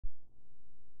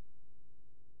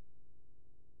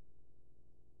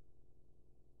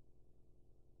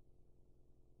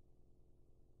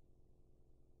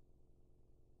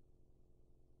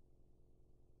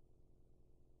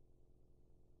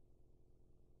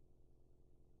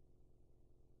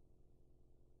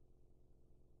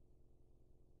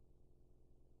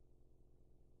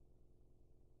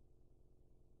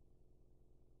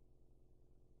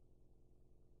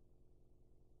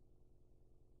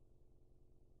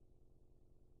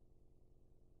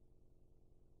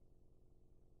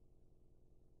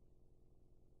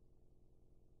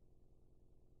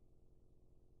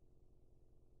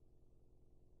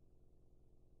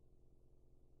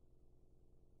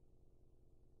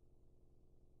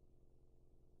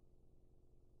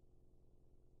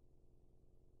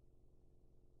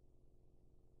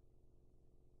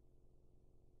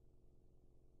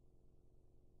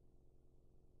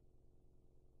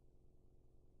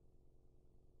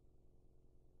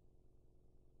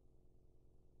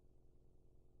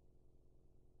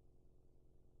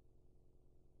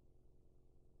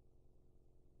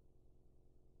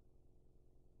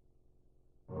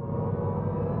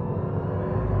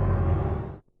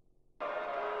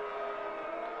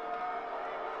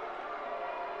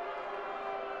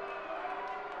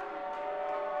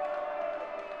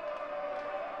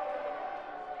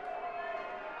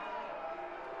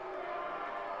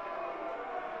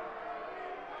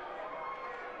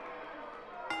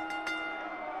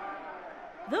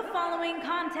The following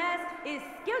contest is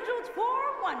scheduled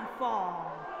for one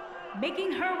fall.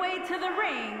 Making her way to the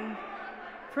ring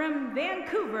from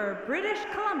Vancouver, British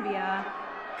Columbia,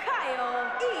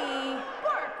 Kylie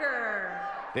Barker.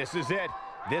 This is it.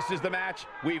 This is the match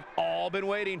we've all been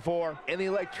waiting for. And the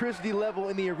electricity level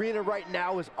in the arena right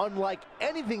now is unlike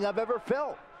anything I've ever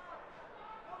felt.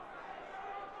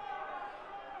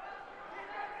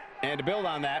 And to build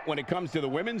on that, when it comes to the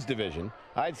women's division,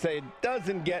 I'd say it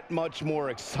doesn't get much more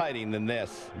exciting than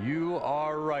this. You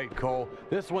are right, Cole.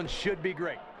 This one should be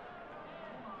great.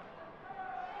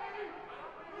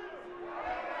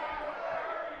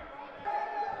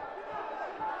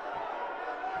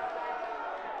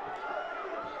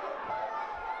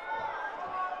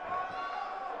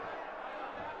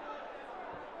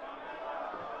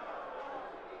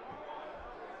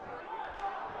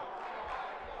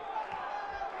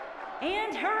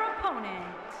 And her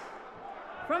opponent,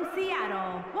 from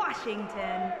Seattle,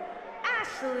 Washington,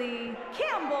 Ashley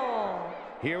Campbell.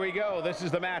 Here we go. This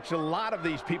is the match a lot of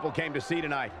these people came to see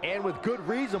tonight. And with good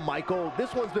reason, Michael.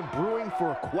 This one's been brewing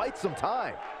for quite some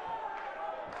time.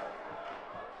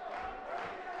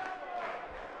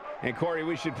 And Corey,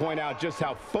 we should point out just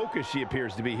how focused she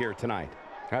appears to be here tonight.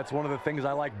 That's one of the things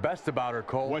I like best about her,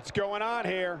 Cole. What's going on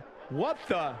here? What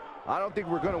the? I don't think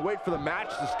we're going to wait for the match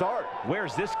to start.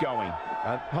 Where's this going?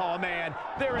 Oh, man.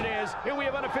 There it is. And we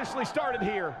have unofficially started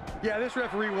here. Yeah, this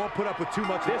referee won't put up with too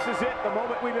much. This is it, the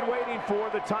moment we've been waiting for.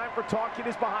 The time for talking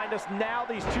is behind us. Now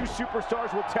these two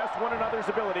superstars will test one another's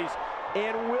abilities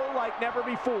and will like never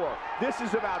before. This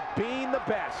is about being the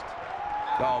best.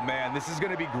 Oh, man, this is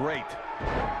going to be great.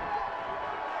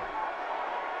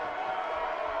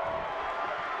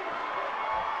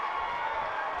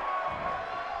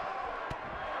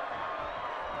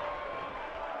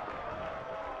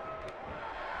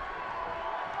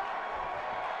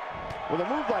 With a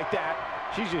move like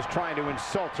that, she's just trying to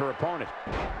insult her opponent.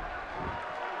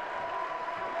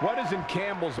 What is in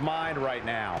Campbell's mind right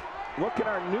now? What can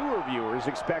our newer viewers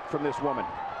expect from this woman?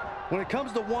 When it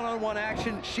comes to one-on-one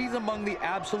action, she's among the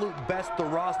absolute best the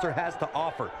roster has to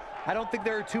offer. I don't think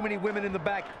there are too many women in the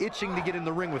back itching to get in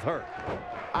the ring with her.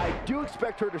 I do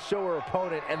expect her to show her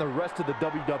opponent and the rest of the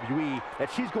WWE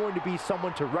that she's going to be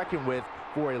someone to reckon with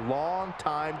for a long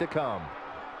time to come.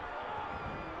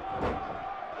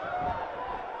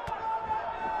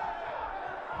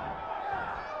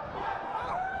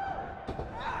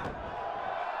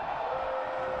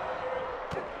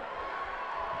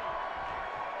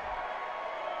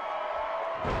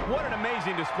 What an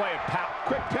amazing display of power.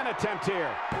 Quick pin attempt here.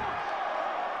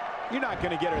 You're not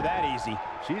going to get her that easy.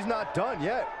 She's not done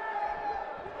yet.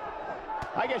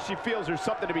 I guess she feels there's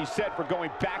something to be said for going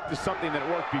back to something that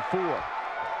worked before.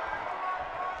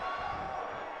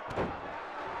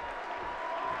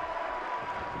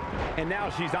 And now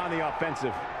she's on the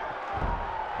offensive.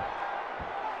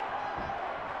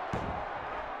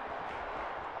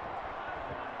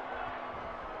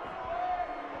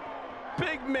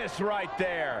 Big miss right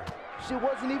there. She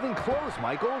wasn't even close,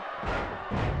 Michael.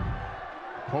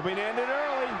 Hoping to end it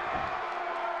early.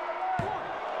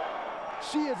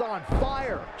 She is on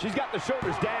fire. She's got the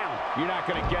shoulders down. You're not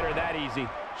going to get her that easy.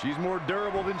 She's more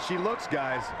durable than she looks,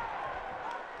 guys.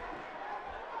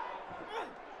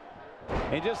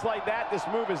 And just like that, this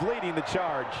move is leading the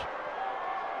charge.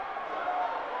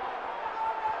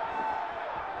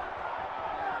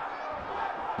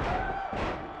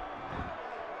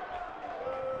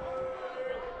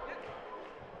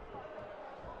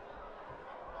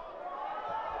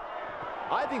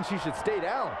 I think she should stay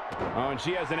down. Oh, and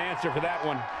she has an answer for that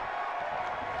one.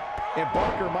 And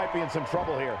Barker might be in some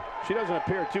trouble here. She doesn't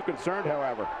appear too concerned,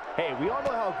 however. Hey, we all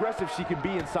know how aggressive she can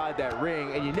be inside that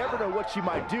ring, and you never know what she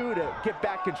might do to get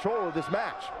back control of this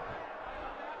match.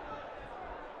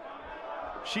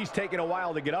 She's taking a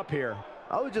while to get up here.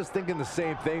 I was just thinking the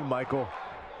same thing, Michael.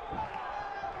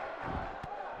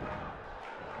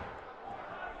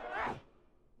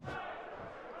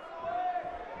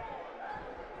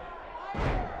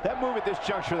 That move at this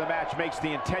juncture of the match makes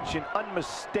the intention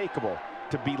unmistakable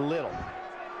to belittle.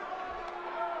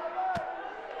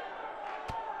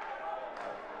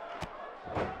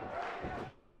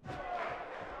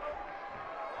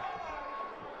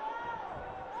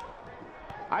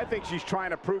 I think she's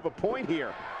trying to prove a point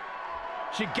here.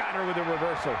 She got her with a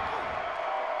reversal.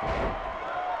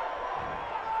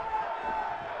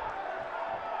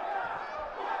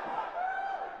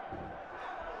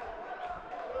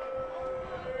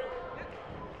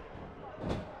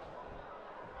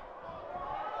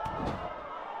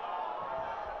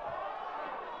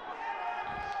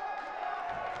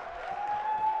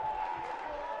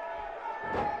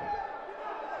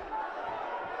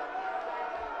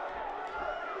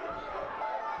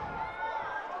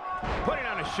 Putting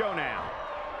on a show now.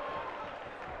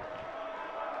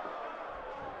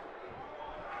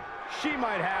 She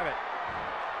might have it.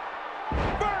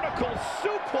 Vertical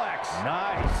suplex.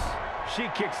 Nice. She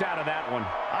kicks out of that one.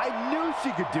 I knew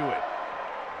she could do it.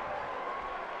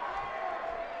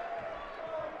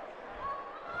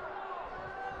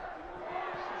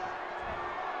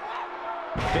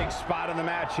 Big spot in the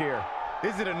match here.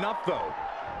 Is it enough, though?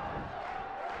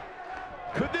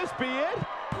 Could this be it?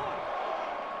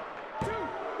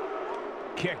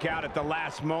 Kick out at the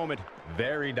last moment.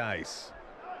 Very nice.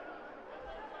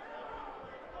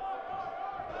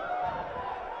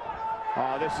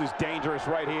 Oh, this is dangerous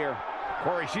right here.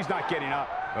 Corey, she's not getting up.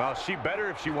 Well, she better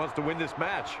if she wants to win this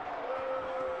match.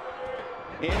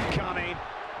 Incoming.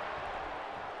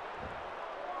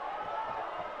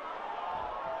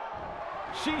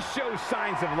 She shows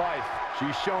signs of life.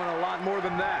 She's showing a lot more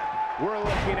than that. We're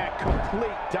looking at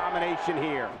complete domination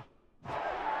here.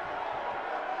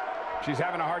 She's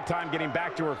having a hard time getting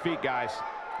back to her feet, guys.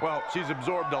 Well, she's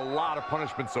absorbed a lot of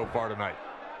punishment so far tonight.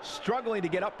 Struggling to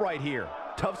get upright here.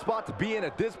 Tough spot to be in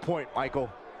at this point,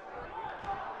 Michael.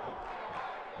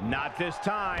 Not this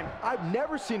time. I've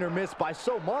never seen her miss by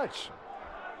so much.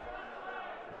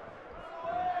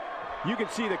 You can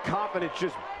see the confidence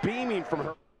just beaming from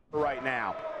her right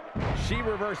now. She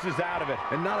reverses out of it.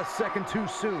 And not a second too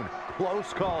soon.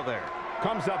 Close call there.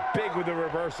 Comes up big with the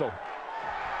reversal.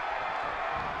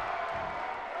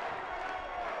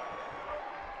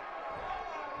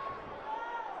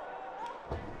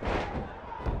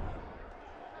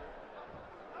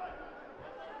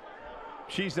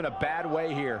 She's in a bad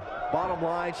way here. Bottom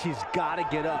line, she's got to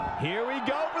get up. Here we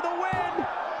go for the win.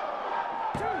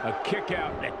 A kick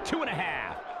out at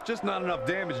 2.5. Just not enough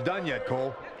damage done yet,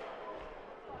 Cole.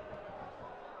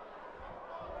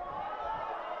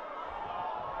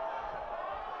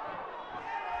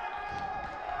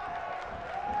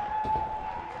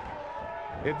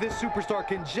 If this superstar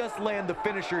can just land the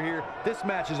finisher here, this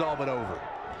match is all but over.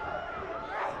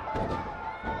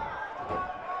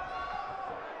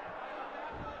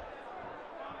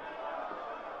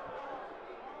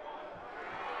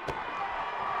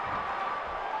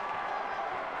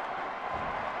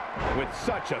 With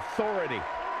such authority.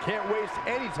 Can't waste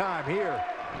any time here.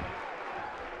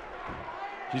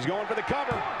 She's going for the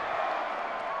cover.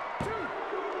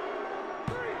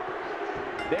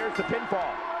 There's the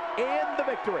pinfall and the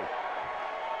victory.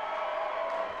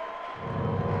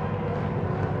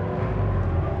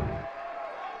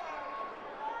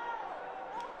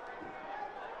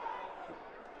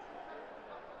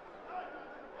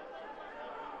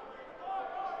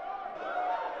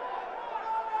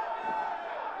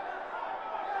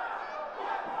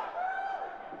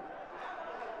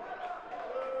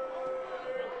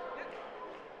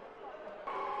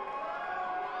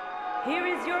 Here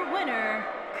is your winner,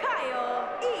 Kyle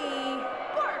E.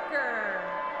 Barker.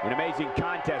 An amazing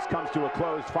contest comes to a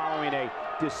close following a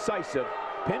decisive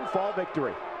pinfall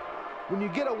victory. When you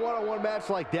get a one-on-one match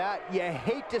like that, you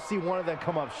hate to see one of them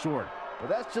come up short. But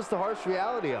that's just the harsh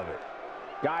reality of it.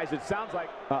 Guys, it sounds like,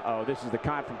 this is the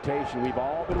confrontation we've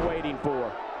all been waiting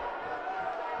for.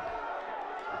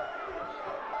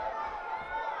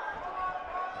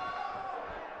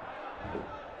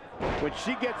 When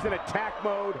she gets in attack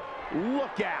mode,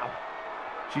 look out.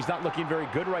 She's not looking very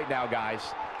good right now, guys.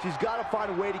 She's got to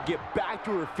find a way to get back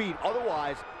to her feet.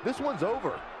 Otherwise, this one's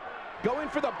over. Going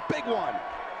for the big one.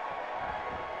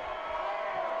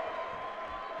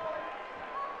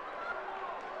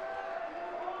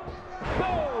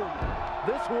 Boom!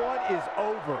 This one is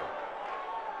over.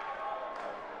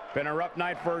 Been a rough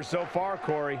night for her so far,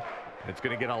 Corey. It's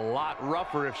going to get a lot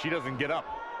rougher if she doesn't get up.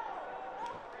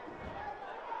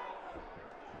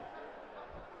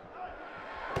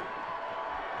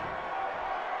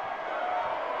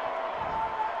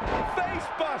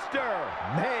 Facebuster!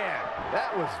 Man,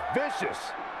 that was vicious.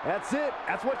 That's it.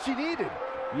 That's what she needed.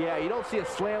 Yeah, you don't see a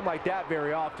slam like that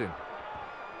very often.